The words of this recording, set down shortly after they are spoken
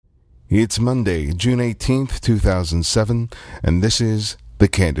It's Monday, June 18th, 2007, and this is The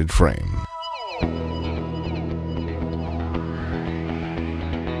Candid Frame.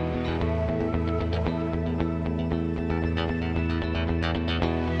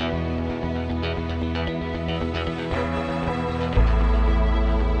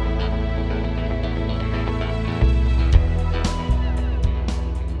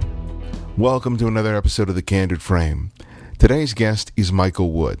 Welcome to another episode of The Candid Frame. Today's guest is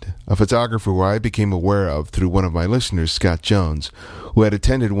Michael Wood, a photographer who I became aware of through one of my listeners, Scott Jones, who had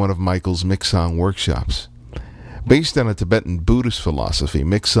attended one of Michael's Mixong workshops. Based on a Tibetan Buddhist philosophy,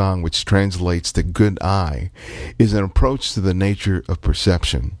 Mixong, which translates to good eye, is an approach to the nature of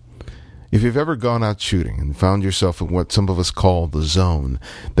perception. If you've ever gone out shooting and found yourself in what some of us call the zone,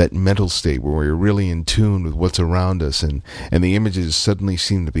 that mental state where we're really in tune with what's around us and the images suddenly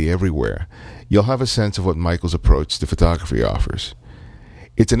seem to be everywhere, you'll have a sense of what Michael's approach to photography offers.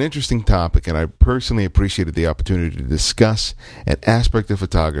 It's an interesting topic, and I personally appreciated the opportunity to discuss an aspect of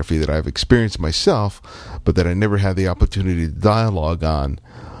photography that I've experienced myself, but that I never had the opportunity to dialogue on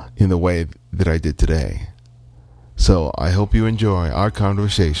in the way that I did today. So I hope you enjoy our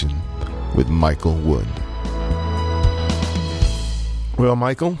conversation with Michael Wood. Well,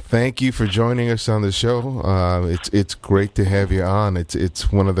 Michael, thank you for joining us on the show. It's great to have you on. It's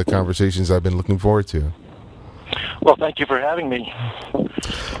one of the conversations I've been looking forward to. Well, thank you for having me.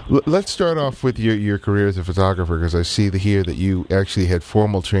 Let's start off with your career as a photographer, because I see here that you actually had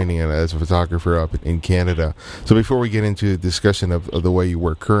formal training as a photographer up in Canada. So before we get into the discussion of the way you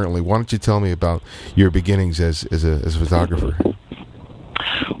work currently, why don't you tell me about your beginnings as a photographer?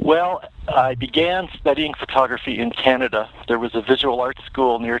 Well, I began studying photography in Canada. There was a visual arts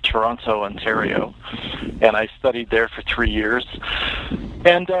school near Toronto, Ontario, and I studied there for 3 years.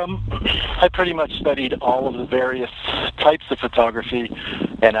 And I pretty much studied all of the various types of photography,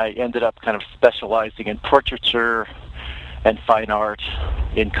 and I ended up kind of specializing in portraiture and fine art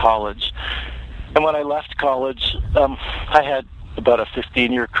in college. And when I left college, I had about a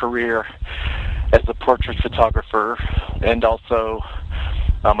 15-year career as a portrait photographer, and also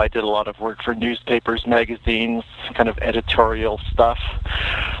I did a lot of work for newspapers, magazines, kind of editorial stuff.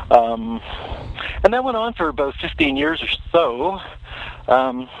 And that went on for about 15 years or so.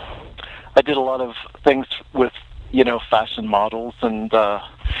 I did a lot of things with, fashion models, and the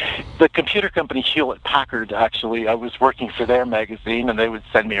computer company Hewlett-Packard, actually, I was working for their magazine, and they would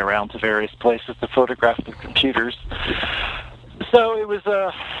send me around to various places to photograph the computers. So it was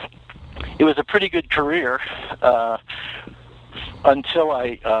a pretty good career, until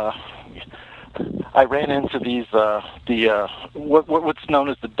I ran into these what's known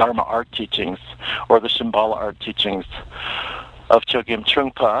as the Dharma art teachings, or the Shambhala art teachings of Chogyam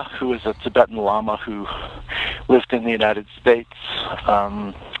Trungpa, who was a Tibetan Lama who lived in the United States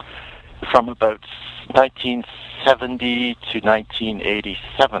from about 1970 to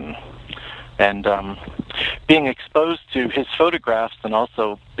 1987. And being exposed to his photographs and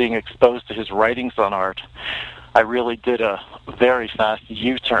also being exposed to his writings on art, I really did a very fast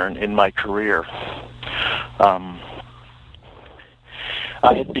U-turn in my career.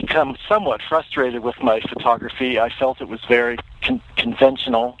 I had become somewhat frustrated with my photography. I felt it was very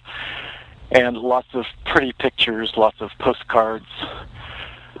conventional, and lots of pretty pictures, lots of postcards.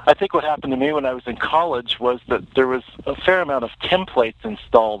 I think what happened to me when I was in college was that there was a fair amount of templates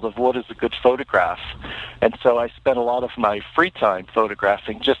installed of what is a good photograph. And so I spent a lot of my free time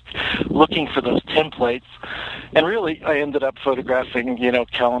photographing, just looking for those templates. And really, I ended up photographing,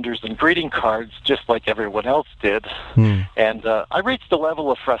 calendars and greeting cards, just like everyone else did. And I reached a level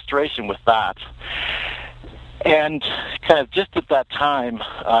of frustration with that. And kind of just at that time,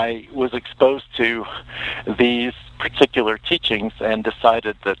 I was exposed to these particular teachings and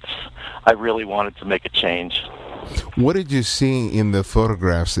decided that I really wanted to make a change. What did you see in the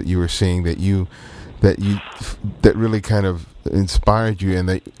photographs that you were seeing that really kind of inspired you,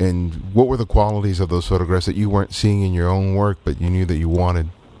 and what were the qualities of those photographs that you weren't seeing in your own work but you knew that you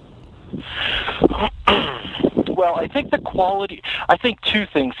wanted? Well, I think two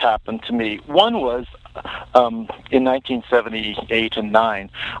things happened to me. One was, in 1978 and 9,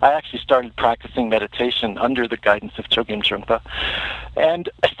 I actually started practicing meditation under the guidance of Chogyam Trungpa. And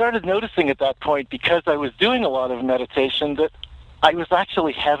I started noticing at that point, because I was doing a lot of meditation, that I was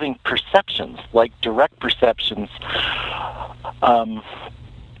actually having perceptions, like direct perceptions,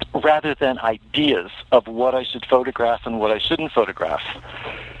 rather than ideas of what I should photograph and what I shouldn't photograph.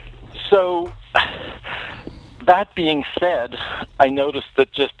 So that being said, I noticed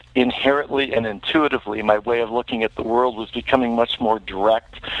that just inherently and intuitively my way of looking at the world was becoming much more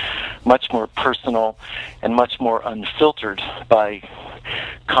direct, much more personal, and much more unfiltered by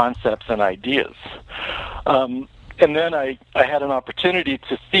concepts and ideas. And then I had an opportunity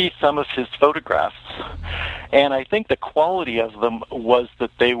to see some of his photographs, and I think the quality of them was that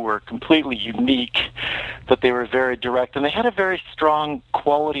they were completely unique, that they were very direct, and they had a very strong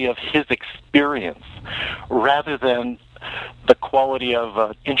quality of his experience rather than the quality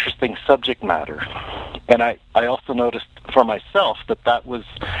of interesting subject matter. And I also noticed for myself that was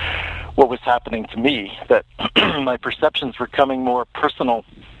what was happening to me, that my perceptions were becoming more personal.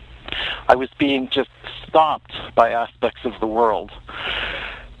 I was being just stopped by aspects of the world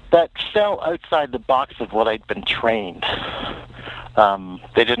that fell outside the box of what I'd been trained.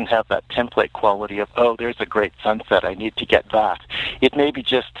 They didn't have that template quality of, oh, there's a great sunset, I need to get that. It may be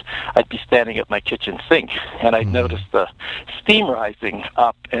just, I'd be standing at my kitchen sink, and I'd notice the steam rising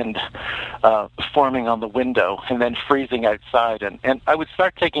up and forming on the window, and then freezing outside, and I would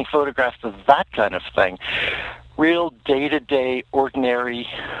start taking photographs of that kind of thing. Real day-to-day, ordinary,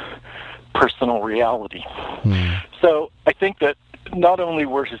 personal reality. So I think that not only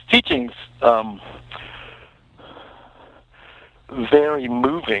were his teachings very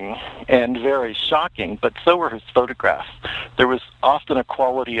moving and very shocking, but so were his photographs. There was often a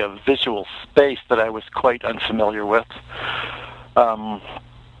quality of visual space that I was quite unfamiliar with.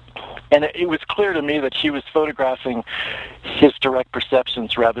 And it was clear to me that he was photographing his direct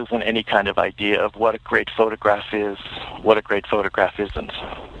perceptions rather than any kind of idea of what a great photograph is, what a great photograph isn't.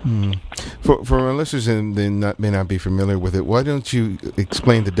 For our listeners and they may not be familiar with it, why don't you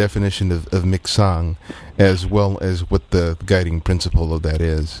explain the definition of mixang as well as what the guiding principle of that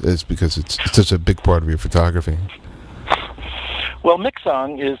is because it's such a big part of your photography. Well,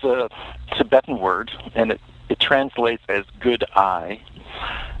 mixang is a Tibetan word, and it translates as good eye.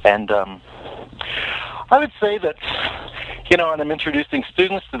 And I would say that, and I'm introducing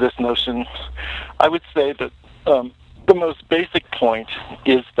students to this notion, I would say that the most basic point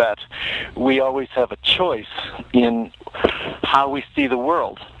is that we always have a choice in how we see the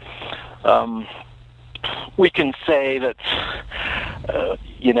world. We can say that,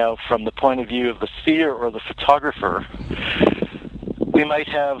 from the point of view of the seer or the photographer, we might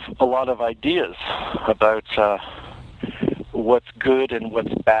have a lot of ideas about what's good and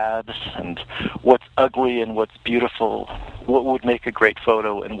what's bad, and what's ugly and what's beautiful, what would make a great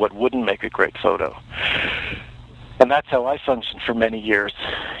photo and what wouldn't make a great photo. And that's how I functioned for many years.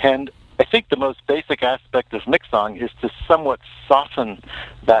 And I think the most basic aspect of mixang is to somewhat soften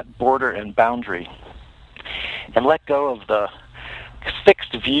that border and boundary and let go of the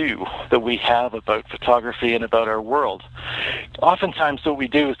fixed view that we have about photography and about our world. Oftentimes what we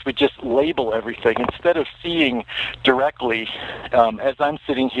do is we just label everything instead of seeing directly. As I'm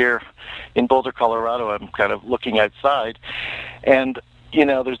sitting here in Boulder, Colorado, I'm kind of looking outside, and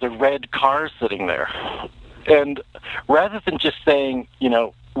there's a red car sitting there. And rather than just saying,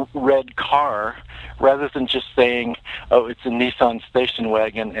 red car, rather than just saying, oh, it's a Nissan station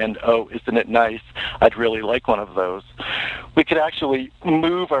wagon, and oh, isn't it nice, I'd really like one of those, we could actually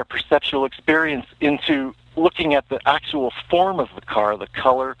move our perceptual experience into looking at the actual form of the car, the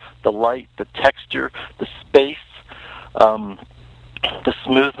color, the light, the texture, the space, the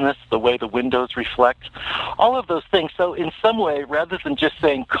smoothness, the way the windows reflect, all of those things. So in some way, rather than just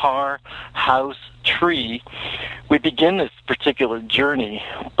saying car, house, tree, we begin this particular journey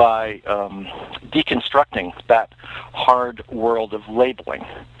by deconstructing that hard world of labeling.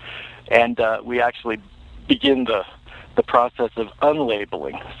 And we actually begin the process of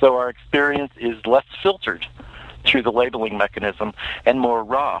unlabeling. So our experience is less filtered through the labeling mechanism and more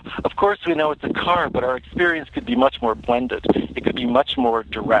raw. Of course, we know it's a car, but our experience could be much more blended. It could be much more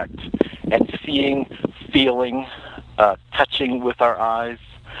direct and seeing, feeling, touching with our eyes,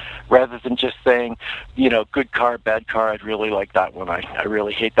 rather than just saying, good car, bad car, I'd really like that one. I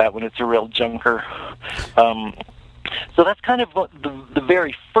really hate that one. It's a real junker. So that's kind of the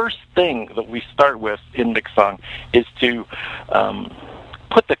very first thing that we start with in mixang is to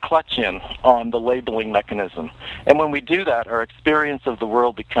put the clutch in on the labeling mechanism. And when we do that, our experience of the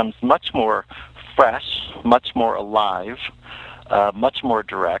world becomes much more fresh, much more alive, much more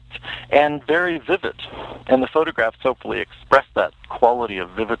direct, and very vivid. And the photographs hopefully express that quality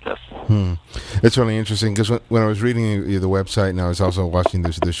of vividness. It's really interesting because when I was reading the website and I was also watching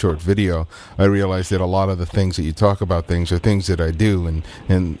this short video, I realized that a lot of the things that you talk about are things that I do.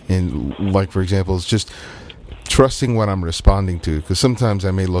 And like, for example, it's just trusting what I'm responding to, because sometimes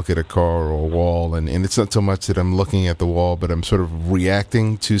I may look at a car or a wall and it's not so much that I'm looking at the wall, but I'm sort of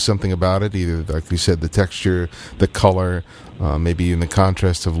reacting to something about it, either, like you said, the texture, the color, maybe even the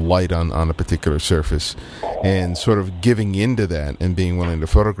contrast of light on a particular surface, and sort of giving into that and being willing to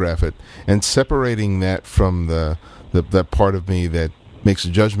photograph it and separating that from the part of me that makes a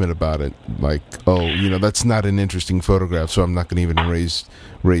judgment about it, like, oh, that's not an interesting photograph, so I'm not going to even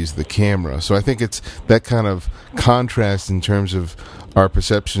raise the camera. So I think it's that kind of contrast in terms of our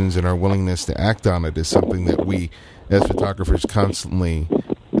perceptions and our willingness to act on it is something that we, as photographers, constantly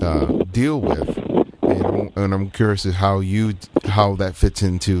deal with. And I'm curious as how that fits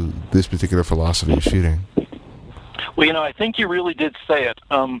into this particular philosophy of shooting. Well, I think you really did say it.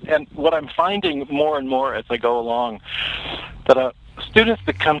 And what I'm finding more and more as I go along, that students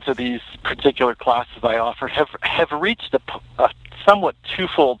that come to these particular classes I offer have reached a somewhat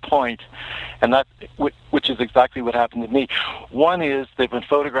twofold point, and that which is exactly what happened to me. One is they've been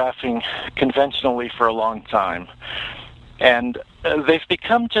photographing conventionally for a long time, and they've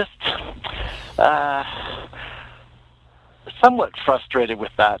become just somewhat frustrated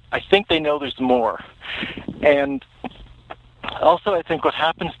with that. I think they know there's more. And also, I think what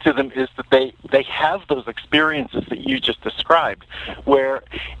happens to them is that they have those experiences that you just described, where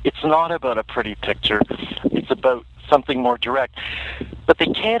it's not about a pretty picture, it's about something more direct. But they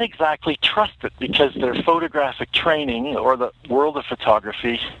can't exactly trust it because their photographic training or the world of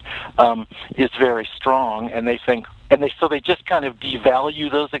photography is very strong, and so they just kind of devalue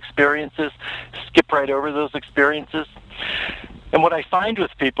those experiences, skip right over those experiences. And what I find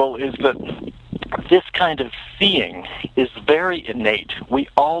with people is that this kind of seeing is very innate. We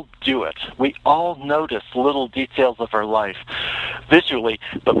all do it. We all notice little details of our life visually,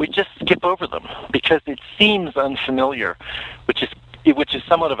 but we just skip over them because it seems unfamiliar, which is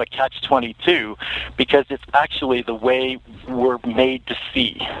somewhat of a catch-22 because it's actually the way we're made to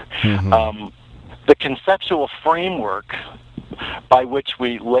see. Mm-hmm. The conceptual framework by which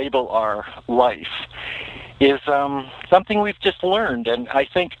we label our life is something we've just learned, and I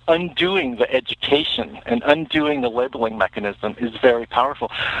think undoing the education and undoing the labeling mechanism is very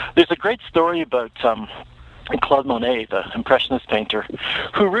powerful. There's a great story about Claude Monet, the Impressionist painter,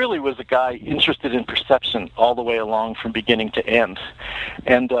 who really was a guy interested in perception all the way along from beginning to end.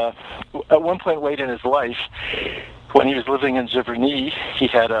 And at one point late in his life, when he was living in Giverny, he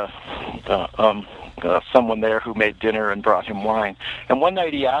had someone there who made dinner and brought him wine. And one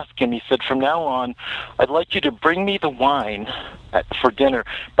night he asked him, he said, from now on, I'd like you to bring me the wine for dinner,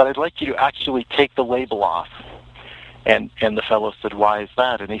 but I'd like you to actually take the label off. And the fellow said, why is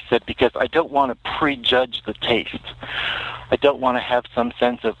that? And he said, because I don't want to prejudge the taste. I don't want to have some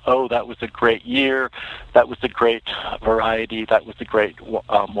sense of, oh, that was a great year, that was a great variety, that was a great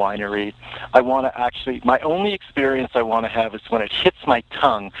winery. I want to actually, my only experience I want to have is when it hits my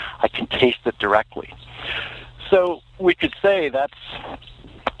tongue, I can taste it directly. So we could say that's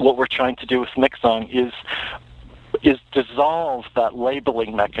what we're trying to do with Mixong is dissolve that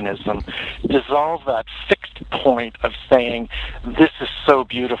labeling mechanism, dissolve that fixed point of saying, this is so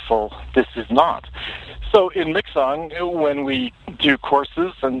beautiful, this is not. So in Mixong, when we do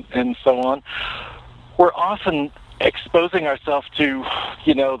courses and so on, we're often exposing ourselves to,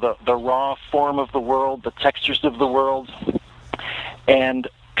 the raw form of the world, the textures of the world, and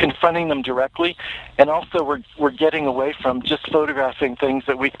confronting them directly, and also we're getting away from just photographing things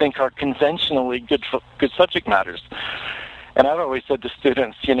that we think are conventionally good subject matters. And I've always said to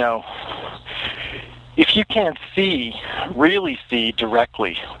students, if you can't really see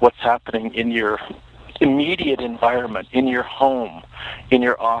directly what's happening in your immediate environment, in your home, in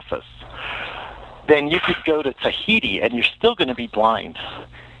your office, then you could go to Tahiti and you're still going to be blind.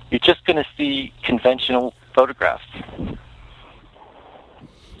 You're just going to see conventional photographs.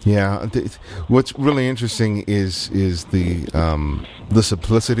 Yeah, what's really interesting is the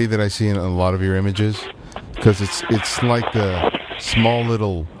simplicity that I see in a lot of your images, because it's like the small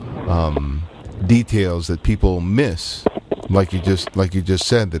little details that people miss, like you just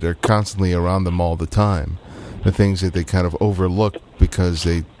said, that are constantly around them all the time. The things that they kind of overlook because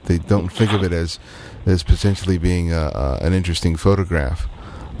they don't think of it as potentially being an interesting photograph.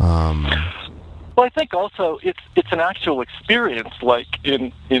 Well, I think also it's an actual experience. Like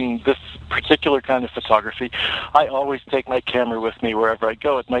in this particular kind of photography, I always take my camera with me wherever I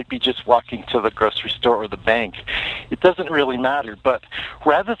go. It might be just walking to the grocery store or the bank. It doesn't really matter. But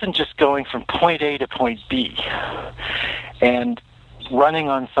rather than just going from point A to point B and running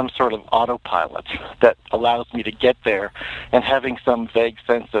on some sort of autopilot that allows me to get there and having some vague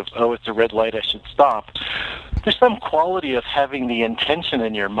sense of, oh, it's a red light, I should stop, there's some quality of having the intention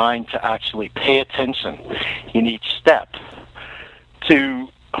in your mind to actually pay attention in each step to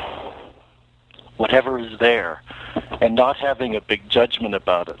whatever is there and not having a big judgment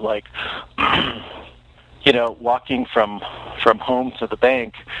about it. Like, walking from home to the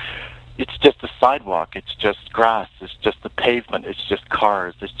bank it's just a sidewalk, it's just grass, it's just the pavement, it's just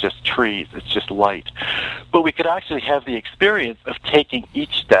cars, it's just trees, it's just light. But we could actually have the experience of taking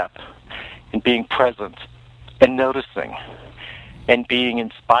each step and being present and noticing and being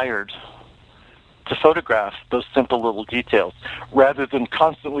inspired to photograph those simple little details rather than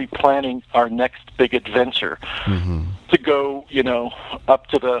constantly planning our next big adventure to go, up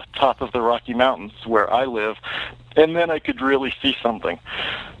to the top of the Rocky Mountains where I live, and then I could really see something.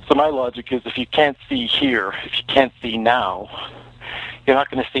 So my logic is if you can't see here, if you can't see now, you're not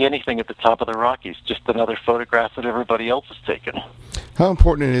going to see anything at the top of the Rockies, just another photograph that everybody else has taken. How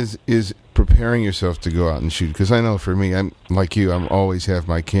important it is preparing yourself to go out and shoot? Because I know for me, I'm like you, I'm always have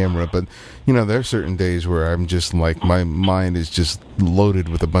my camera, but there are certain days where I'm just like, my mind is just loaded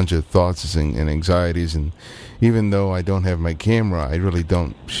with a bunch of thoughts and anxieties, and even though I don't have my camera, I really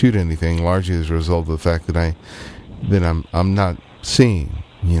don't shoot anything, largely as a result of the fact that I'm not seeing,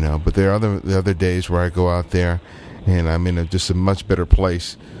 But there are the other days where I go out there and I'm in just a much better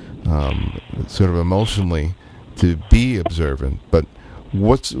place, sort of emotionally, to be observant. But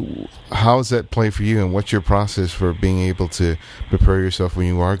how does that play for you, and what's your process for being able to prepare yourself when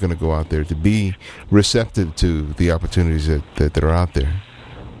you are going to go out there to be receptive to the opportunities that are out there?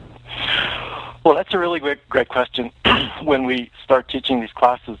 Well, that's a really great question. When we start teaching these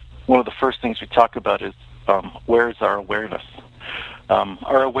classes, one of the first things we talk about is where is our awareness?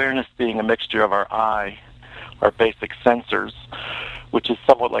 Our awareness being a mixture of our eye, our basic sensors, which is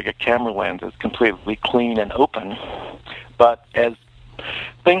somewhat like a camera lens, is completely clean and open. But as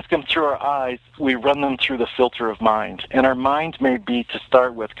things come through our eyes, we run them through the filter of mind. And our mind may be, to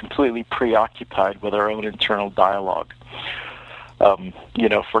start with, completely preoccupied with our own internal dialogue.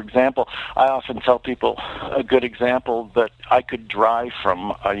 For example, I often tell people a good example that I could drive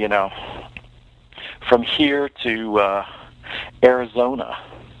from here to Arizona,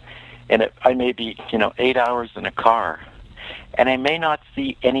 and I may be, 8 hours in a car, and I may not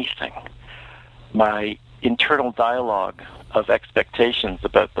see anything. My internal dialogue of expectations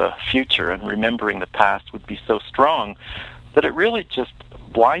about the future and remembering the past would be so strong that it really just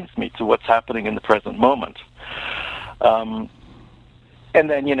blinds me to what's happening in the present moment. And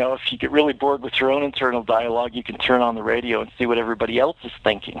then, if you get really bored with your own internal dialogue, you can turn on the radio and see what everybody else is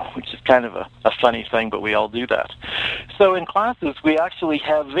thinking, which is kind of a funny thing, but we all do that. So in classes, we actually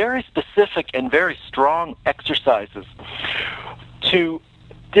have very specific and very strong exercises to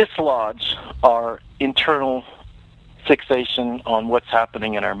dislodge our internal fixation on what's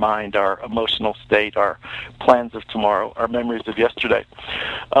happening in our mind, our emotional state, our plans of tomorrow, our memories of yesterday.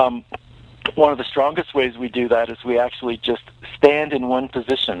 One of the strongest ways we do that is we actually just stand in one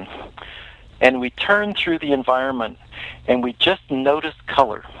position and we turn through the environment and we just notice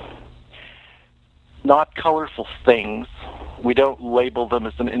color. Not colorful things. We don't label them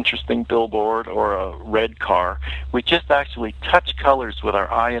as an interesting billboard or a red car. We just actually touch colors with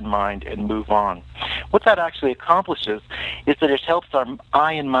our eye and mind and move on. What that actually accomplishes is that it helps our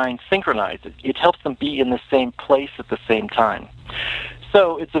eye and mind synchronize. It helps them be in the same place at the same time.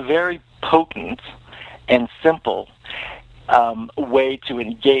 So it's a very potent and simple way to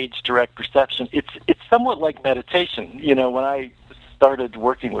engage direct perception. It's somewhat like meditation. When I started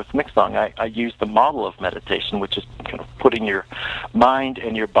working with Mixsong, I used the model of meditation, which is kind of putting your mind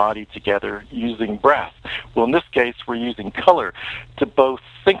and your body together using breath. Well, in this case, we're using color to both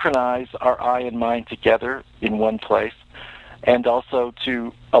synchronize our eye and mind together in one place, and also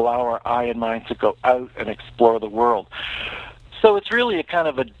to allow our eye and mind to go out and explore the world. So it's really a kind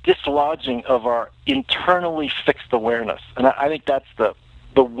of a dislodging of our internally fixed awareness. And I think that's the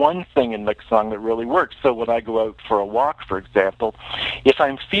one thing in Mixsong that really works. So when I go out for a walk, for example, if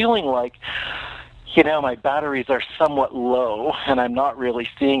I'm feeling like, my batteries are somewhat low and I'm not really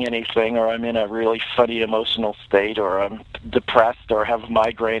seeing anything, or I'm in a really funny emotional state, or I'm depressed or have a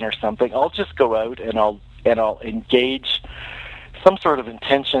migraine or something, I'll just go out and I'll engage some sort of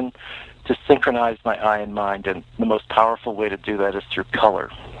intention to synchronize my eye and mind, and the most powerful way to do that is through color.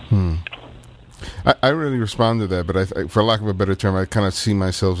 I really respond to that, but I, for lack of a better term, I kind of see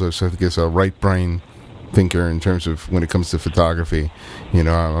myself as, I guess, a right brain thinker in terms of when it comes to photography.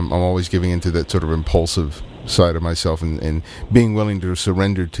 I'm always giving into that sort of impulsive side of myself and being willing to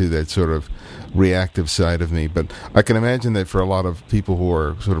surrender to that sort of reactive side of me. But I can imagine that for a lot of people who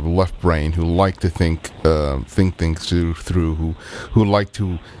are sort of left brain, who like to think things through, who like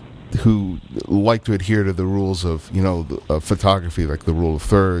to adhere to the rules of photography, like the rule of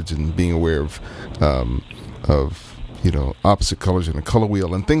thirds, and being aware of opposite colors in a color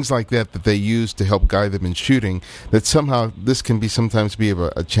wheel and things like that they use to help guide them in shooting, that somehow this can be sometimes be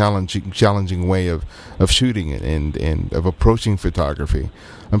a challenging way of shooting it and of approaching photography.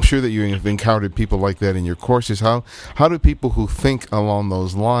 I'm sure that you have encountered people like that in your courses. How do people who think along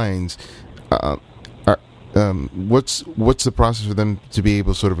those lines, what's the process for them to be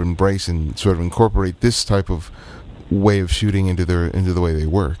able to sort of embrace and sort of incorporate this type of way of shooting into the way they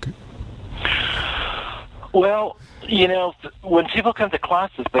work? Well, when people come to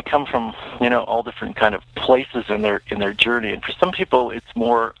classes, they come from all different kind of places in their journey, and for some people, it's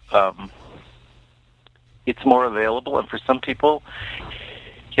more available, and for some people,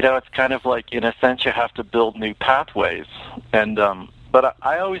 it's kind of like, in a sense, you have to build new pathways. And but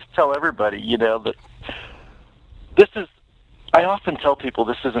I always tell everybody, that I often tell people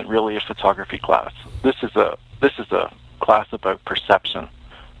this isn't really a photography class. This is a class about perception,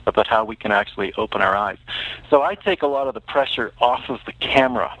 about how we can actually open our eyes. So I take a lot of the pressure off of the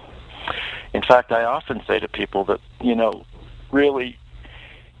camera. In fact, I often say to people that, really,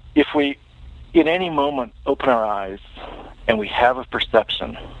 if we, in any moment, open our eyes and we have a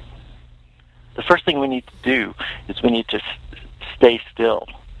perception, the first thing we need to do is we need to stay still.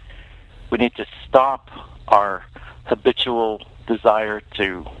 We need to stop our habitual desire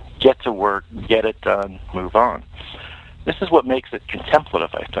to get to work, get it done, move on. This is what makes it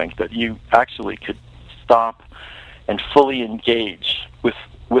contemplative, I think, that you actually could stop and fully engage with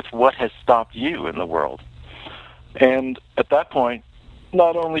what has stopped you in the world. And at that point,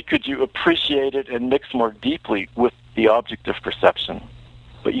 not only could you appreciate it and mix more deeply with the object of perception,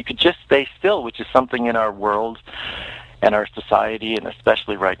 but you could just stay still, which is something in our world and our society, and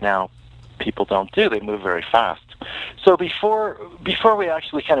especially right now, people don't do. They move very fast. So before we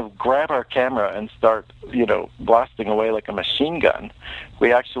actually kind of grab our camera and start, blasting away like a machine gun,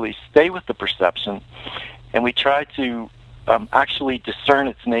 we actually stay with the perception, and we try to actually discern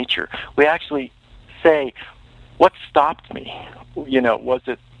its nature. We actually say, what stopped me? Was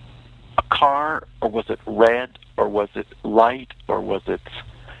it a car, or was it red, or was it light, or was it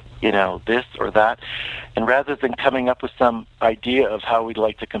this or that? And rather than coming up with some idea of how we'd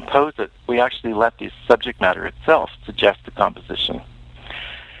like to compose it, we actually let the subject matter itself suggest the composition.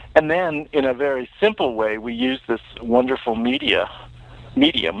 And then, in a very simple way, we use this wonderful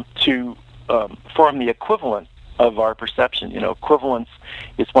medium to form the equivalent of our perception. Equivalence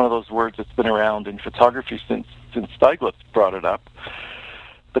is one of those words that's been around in photography since Stieglitz brought it up.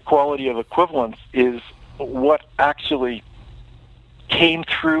 The quality of equivalence is what actually came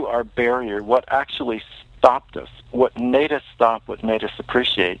through our barrier, what actually stopped us, what made us stop, what made us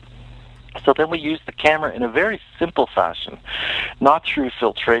appreciate. So then we use the camera in a very simple fashion, not through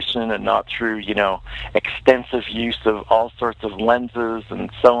filtration and not through, extensive use of all sorts of lenses and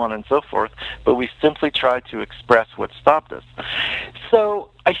so on and so forth, but we simply try to express what stopped us. So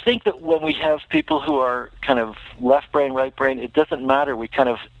I think that when we have people who are kind of left brain, right brain, it doesn't matter. We kind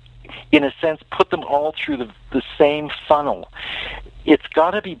of, in a sense, put them all through the same funnel. It's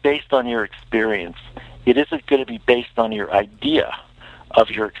got to be based on your experience. It isn't going to be based on your idea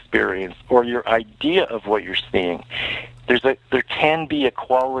of your experience or your idea of what you're seeing. There can be a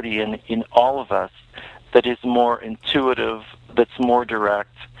quality in all of us that is more intuitive, that's more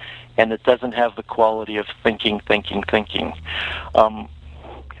direct, and that doesn't have the quality of thinking. I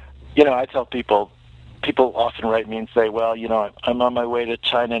tell people often write me and say, well, I'm on my way to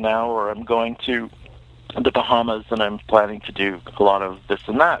China now, or I'm going to the Bahamas, and I'm planning to do a lot of this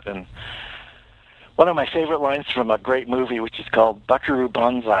and that. And one of my favorite lines from a great movie, which is called Buckaroo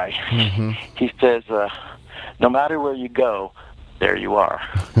Banzai, he says, no matter where you go, there you are.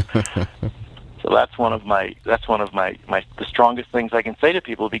 So that's one of the strongest things I can say to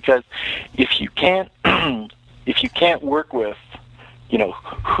people, because if you can't work with,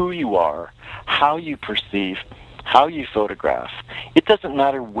 who you are, how you perceive, how you photograph, it doesn't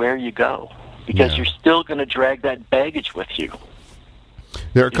matter where you go, because you're still going to drag that baggage with you.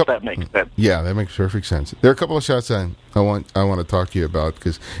 If that makes sense. Yeah, that makes perfect sense. There are a couple of shots I want to talk to you about,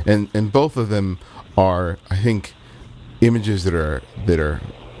 because and both of them are, I think, images that are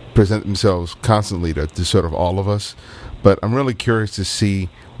present themselves constantly to sort of all of us. But I'm really curious to see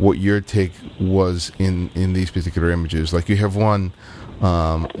what your take was in these particular images. Like, you have one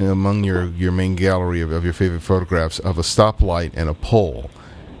among your main gallery of your favorite photographs of a stoplight and a pole,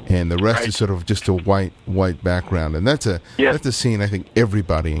 and the rest is sort of just a white background. And that's a scene I think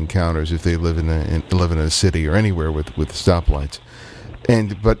everybody encounters if they live in a city or anywhere with stoplights.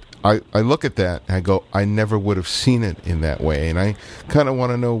 But I look at that and I go, I never would have seen it in that way. And I kind of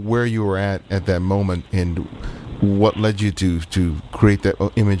want to know where you were at that moment and what led you to create that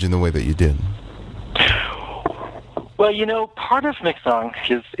image in the way that you did. Well, part of mixing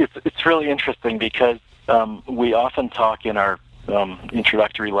is it's really interesting because we often talk in our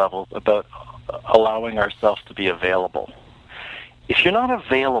introductory levels about allowing ourselves to be available. If you're not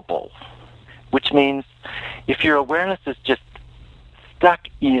available, which means if your awareness is just stuck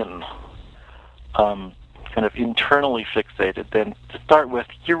in, kind of internally fixated, then to start with,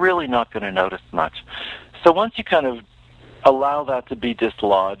 you're really not going to notice much. So once you kind of allow that to be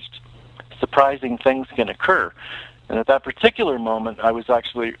dislodged, surprising things can occur. And at that particular moment, I was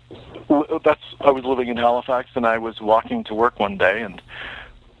living in Halifax, and I was walking to work one day, and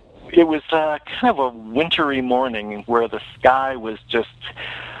it was kind of a wintry morning where the sky was just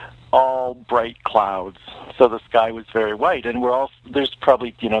all bright clouds. So the sky was very white, and there's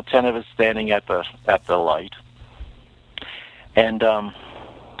probably 10 of us standing at the light. And the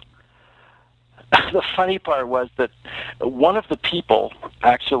funny part was that one of the people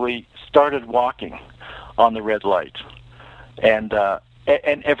actually started walking on the red light, and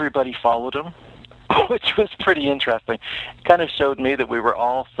everybody followed him, which was pretty interesting. It kind of showed me that we were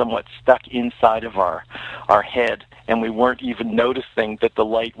all somewhat stuck inside of our head, and we weren't even noticing that the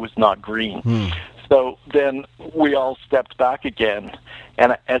light was not green. So then we all stepped back again,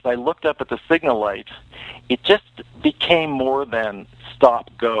 and as I looked up at the signal light, it just became more than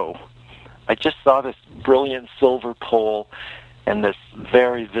stop-go. I just saw this brilliant silver pole and this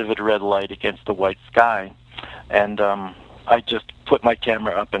very vivid red light against the white sky, and I just put my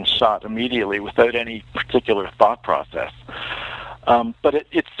camera up and shot immediately without any particular thought process. But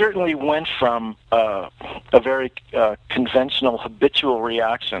it certainly went from a very conventional, habitual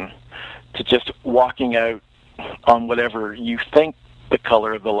reaction to just walking out on whatever you think the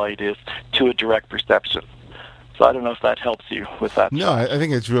color of the light is to a direct perception. So I don't know if that helps you with that. No, I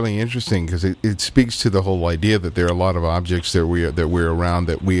think it's really interesting because it speaks to the whole idea that there are a lot of objects that we're around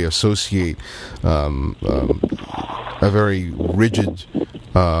that we associate a very rigid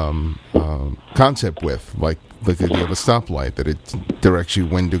concept with, like the idea of a stoplight, that it directs you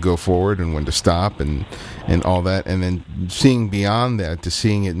when to go forward and when to stop and all that, and then seeing beyond that to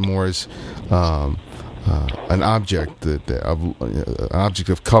seeing it more as an object an object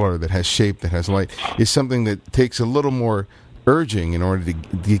of color that has shape, that has light, is something that takes a little more urging in order to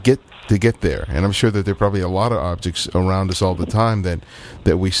get there. And I'm sure that there are probably a lot of objects around us all the time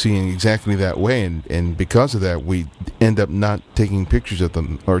that we see in exactly that way, and because of that we end up not taking pictures of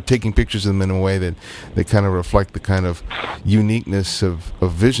them, or taking pictures of them in a way that kind of reflect the kind of uniqueness of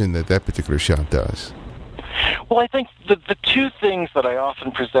vision that particular shot does. Well, I think the two things that I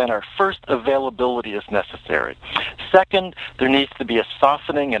often present are, first, availability is necessary. Second, there needs to be a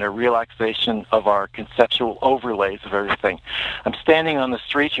softening and a relaxation of our conceptual overlays of everything. I'm standing on the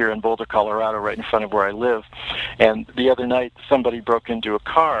street here in Boulder, Colorado, right in front of where I live, and the other night somebody broke into a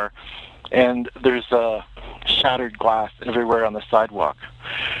car, and there's shattered glass everywhere on the sidewalk.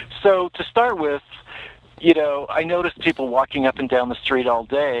 So to start with, I noticed people walking up and down the street all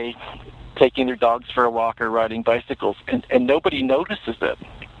day, taking their dogs for a walk or riding bicycles, and nobody notices it.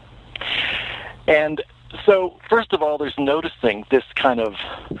 And so, first of all, there's noticing this kind of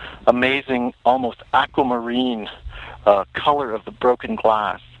amazing, almost aquamarine color of the broken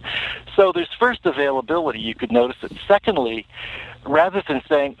glass. So there's first availability, you could notice it. Secondly, rather than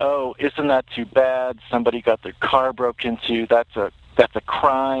saying, oh, isn't that too bad, somebody got their car broke into, that's a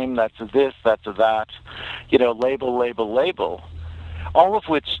crime, that's a this, that's a that, label, all of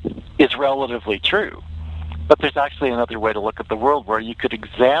which is relatively true. But there's actually another way to look at the world where you could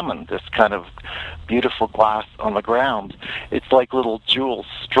examine this kind of beautiful glass on the ground. It's like little jewels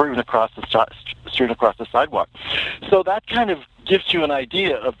strewn across the sidewalk. So that kind of gives you an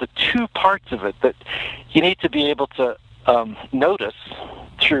idea of the two parts of it that you need to be able to notice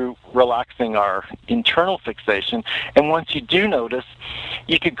through relaxing our internal fixation. And once you do notice,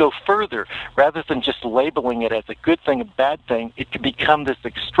 you could go further. Rather than just labeling it as a good thing, a bad thing, it could become this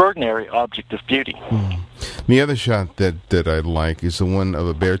extraordinary object of beauty. The other shot that I like is the one of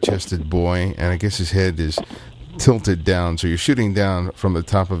a bare-chested boy, and I guess his head is tilted down, so you're shooting down from the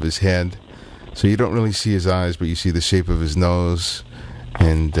top of his head, so you don't really see his eyes, but you see the shape of his nose,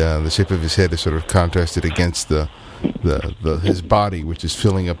 and the shape of his head is sort of contrasted against his body, which is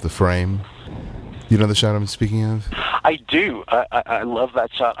filling up the frame. You know the shot I'm speaking of? I do. I love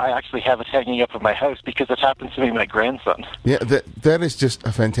that shot. I actually have it hanging up in my house because it happens to be my grandson. Yeah, that is just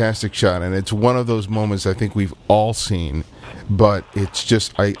a fantastic shot, and it's one of those moments I think we've all seen, but it's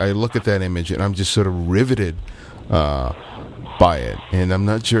just, I look at that image and I'm just sort of riveted by it, and I'm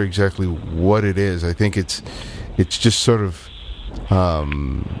not sure exactly what it is. I think it's just sort of,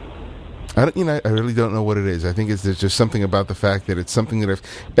 I I really don't know what it is. I think there's just something about the fact that it's something that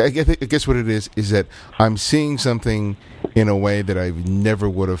I guess what it is that I'm seeing something in a way that I never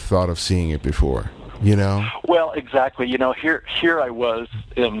would have thought of seeing it before. Well, exactly. Here I was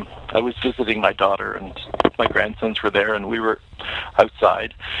visiting my daughter, and my grandsons were there, and we were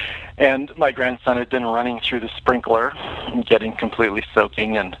outside. And my grandson had been running through the sprinkler and getting completely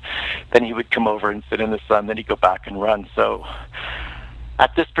soaking, and then he would come over and sit in the sun, then he'd go back and run. So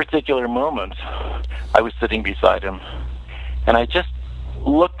at this particular moment, I was sitting beside him, and I just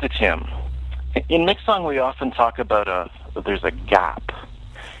looked at him. In mixsong, we often talk about there's a gap.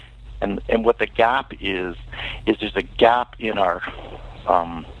 And what the gap is there's a gap in our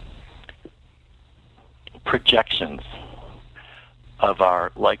projections of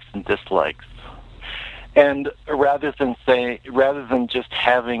our likes and dislikes. And rather than just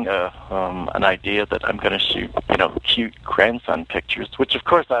having an idea that I'm going to shoot, cute grandson pictures, which of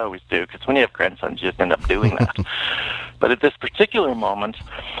course I always do, because when you have grandsons, you just end up doing that. But at this particular moment,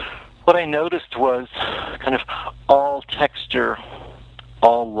 what I noticed was kind of all texture,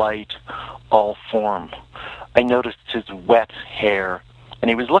 all light, all form. I noticed his wet hair, and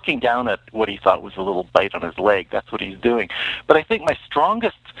he was looking down at what he thought was a little bite on his leg. That's what he's doing. But I think my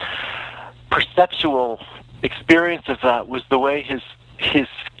strongest perceptual experience of that was the way his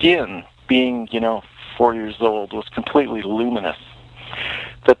skin, being 4 years old, was completely luminous.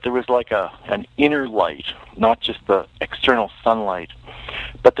 That there was like an inner light, not just the external sunlight,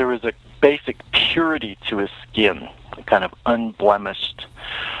 but there was a basic purity to his skin, kind of unblemished.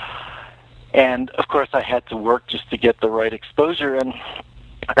 And of course I had to work just to get the right exposure. And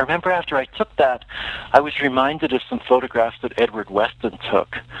I remember after I took that, I was reminded of some photographs that Edward Weston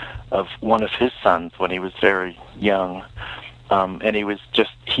took of one of his sons when he was very young. And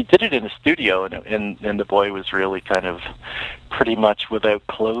he did it in a studio, and the boy was really kind of pretty much without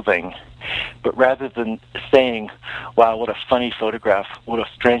clothing. But rather than saying, wow, what a funny photograph, what a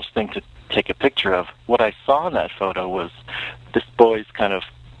strange thing to take a picture of, what I saw in that photo was this boy's kind of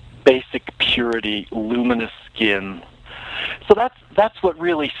basic purity, luminous skin. So that's what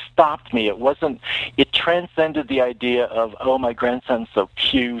really stopped me. It transcended the idea of, oh, my grandson's so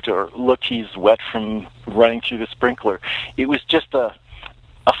cute, or look, he's wet from running through the sprinkler. It was just a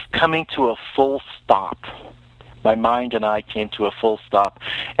coming to a full stop. My mind and I came to a full stop,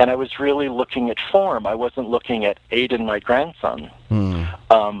 and I was really looking at form. I wasn't looking at Aiden, my grandson.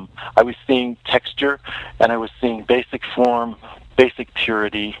 I was seeing texture, and I was seeing basic form, basic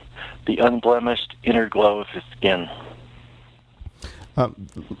purity, the unblemished inner glow of his skin.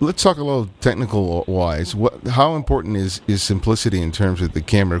 Let's talk a little technical-wise. How important is simplicity in terms of the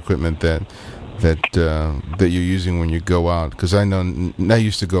camera equipment that you're using when you go out? Because I know I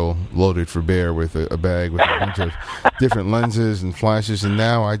used to go loaded for bear with a bag with a bunch of different lenses and flashes, and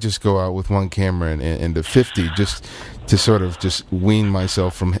now I just go out with one camera and the 50 just to sort of just wean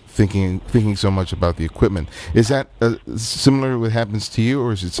myself from thinking so much about the equipment. Is that similar to what happens to you,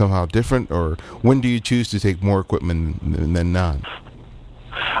 or is it somehow different? Or when do you choose to take more equipment than not?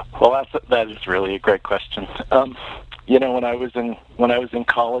 Well, that is really a great question. When I was in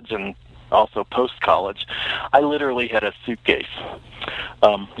college and also post-college, I literally had a suitcase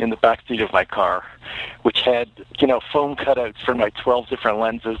in the back seat of my car, which had, foam cutouts for my 12 different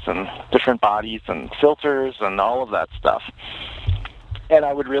lenses and different bodies and filters and all of that stuff. And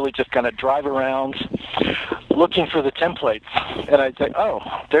I would really just kind of drive around looking for the templates. And I'd say, oh,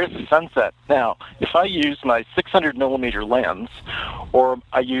 there's the sunset. Now, if I use my 600 millimeter lens, or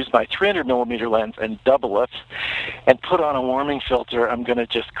I use my 300 millimeter lens and double it and put on a warming filter, I'm going to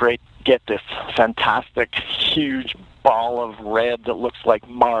just get this fantastic, huge ball of red that looks like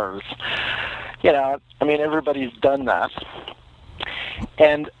Mars. Everybody's done that.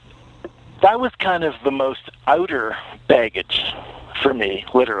 And that was kind of the most outer baggage for me,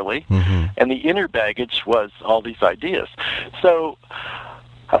 literally. Mm-hmm. And the inner baggage was all these ideas. So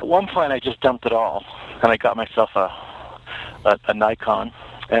at one point I just dumped it all, and I got myself a Nikon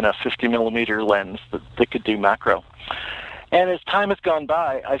and a 50 millimeter lens that could do macro. And as time has gone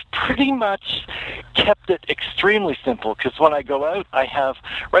by, I've pretty much kept it extremely simple, because when I go out,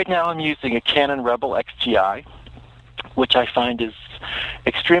 right now I'm using a Canon Rebel XTI, which I find is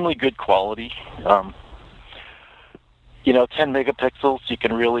extremely good quality. 10 megapixels you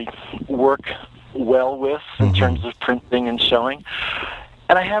can really work well with in terms of printing and showing.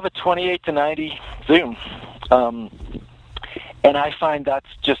 And I have a 28 to 90 zoom. And I find that's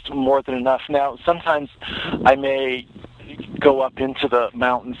just more than enough. Now, sometimes I may go up into the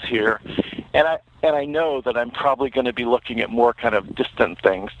mountains here, and I know that I'm probably going to be looking at more kind of distant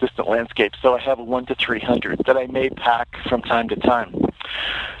landscapes. So I have a 1 to 300 that I may pack from time to time.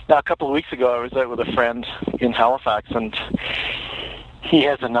 Now, a couple of weeks ago, I was out with a friend in Halifax, and he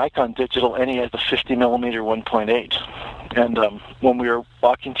has a Nikon digital, and he has a 50mm 1.8. And when we were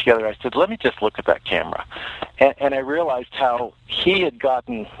walking together, I said, let me just look at that camera. And I realized how he had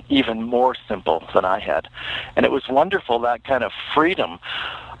gotten even more simple than I had. And it was wonderful, that kind of freedom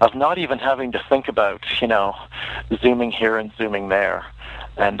of not even having to think about, zooming here and zooming there.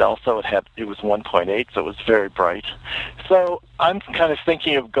 And also it was 1.8, so it was very bright. So I'm kind of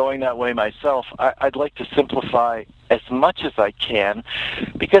thinking of going that way myself. I'd like to simplify as much as I can,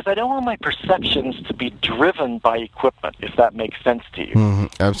 because I don't want my perceptions to be driven by equipment, if that makes sense to you. Mm-hmm.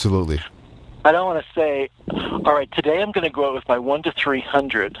 Absolutely. I don't want to say, all right, today I'm going to go out with my 1 to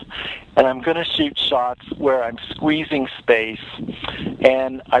 300, and I'm going to shoot shots where I'm squeezing space,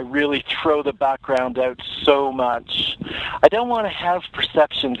 and I really throw the background out so much. I don't want to have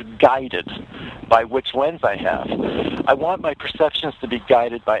perceptions guided by which lens I have. I want my perceptions to be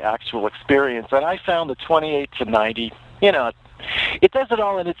guided by actual experience, and I found the 28 to 90, it does it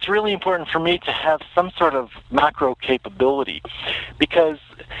all, and it's really important for me to have some sort of macro capability, because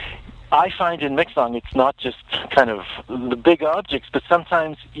I find in mixing it's not just kind of the big objects, but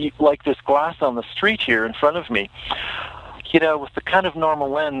sometimes, like this glass on the street here in front of me, with the kind of normal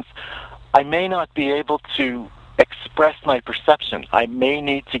lens, I may not be able to express my perception. I may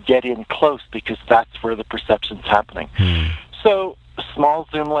need to get in close, because that's where the perception's happening. So a small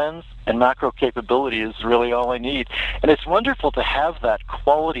zoom lens and macro capability is really all I need. And it's wonderful to have that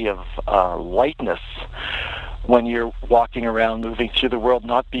quality of lightness when you're walking around, moving through the world,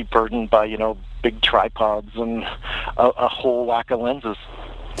 not be burdened by, big tripods and a whole whack of lenses.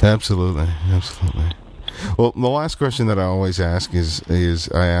 Absolutely. Well, the last question that I always ask is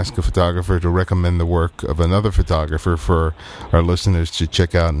I ask a photographer to recommend the work of another photographer for our listeners to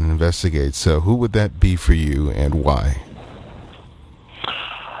check out and investigate. So who would that be for you, and why?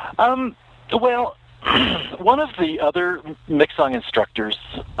 Well, one of the other mixing instructors,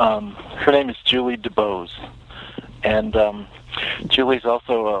 her name is Julie DeBose. And Julie's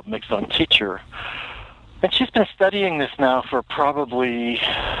also a mixing teacher. And she's been studying this now for probably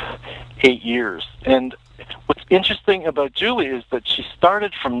 8 years. And what's interesting about Julie is that she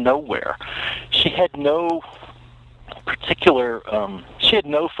started from nowhere. She had no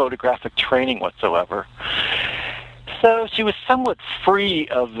photographic training whatsoever. So she was somewhat free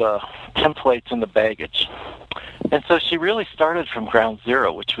of the templates and the baggage. And so she really started from ground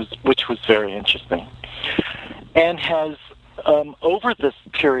zero, which was very interesting. And has, over this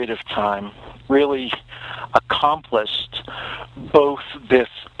period of time, really accomplished both this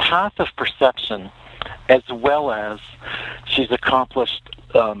path of perception, as well as she's accomplished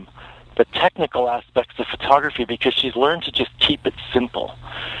the technical aspects of photography, because she's learned to just keep it simple.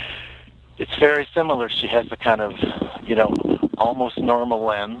 It's very similar. She has a kind of, almost normal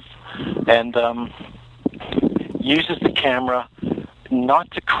lens, and uses the camera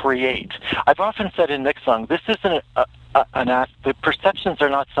not to create. I've often said in mixing, this isn't the perceptions are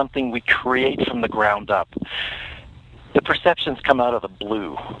not something we create from the ground up. The perceptions come out of the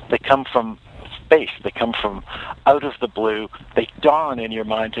blue. They come from space. They come from out of the blue. They dawn in your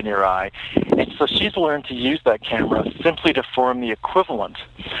mind and your eye. And so she's learned to use that camera simply to form the equivalent.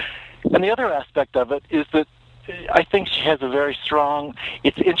 And the other aspect of it is that I think she has a very strong,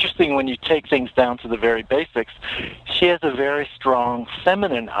 it's interesting when you take things down to the very basics, she has a very strong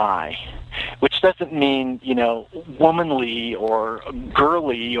feminine eye, which doesn't mean, womanly or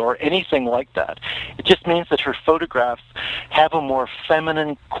girly or anything like that. It just means that her photographs have a more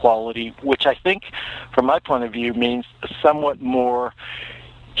feminine quality, which I think, from my point of view, means somewhat more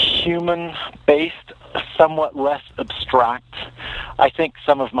human-based, somewhat less abstract. I think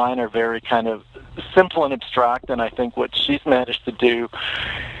some of mine are very kind of simple and abstract, and I think what she's managed to do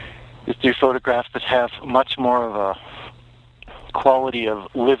is do photographs that have much more of a quality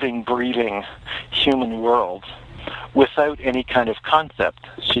of living, breathing human world without any kind of concept.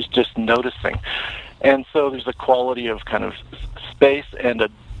 She's just noticing. And so there's a quality of kind of space and a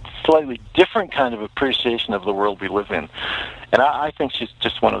slightly different kind of appreciation of the world we live in. And I think she's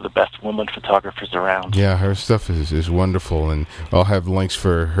just one of the best woman photographers around. Yeah, her stuff is wonderful, and I'll have links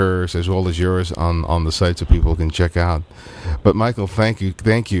for hers as well as yours on the site so people can check out. But Michael, thank you.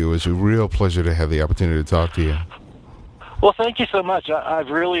 It was a real pleasure to have the opportunity to talk to you. Well, thank you so much. I've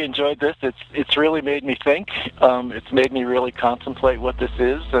really enjoyed this. It's really made me think. It's made me really contemplate what this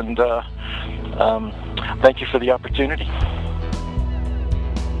is, and thank you for the opportunity.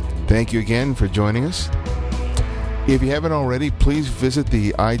 Thank you again for joining us. If you haven't already, please visit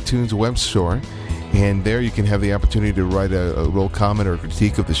the iTunes web store And there you can have the opportunity to write a little comment or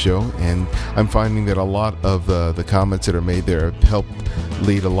critique of the show. And I'm finding that a lot of the comments that are made there help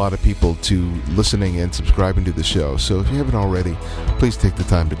lead a lot of people to listening and subscribing to the show. So if you haven't already, please take the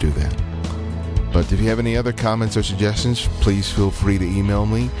time to do that. But if you have any other comments or suggestions, please feel free to email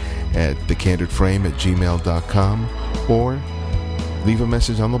me at thecandidframe@gmail.com or leave a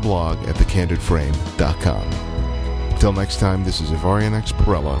message on the blog at thecandidframe.com. Until next time, this is Ivarian X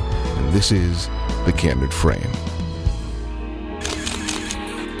Perella, and this is The Candid Frame.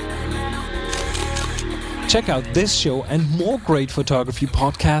 Check out this show and more great photography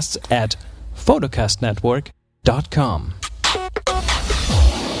podcasts at photocastnetwork.com.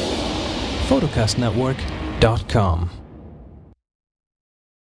 photocastnetwork.com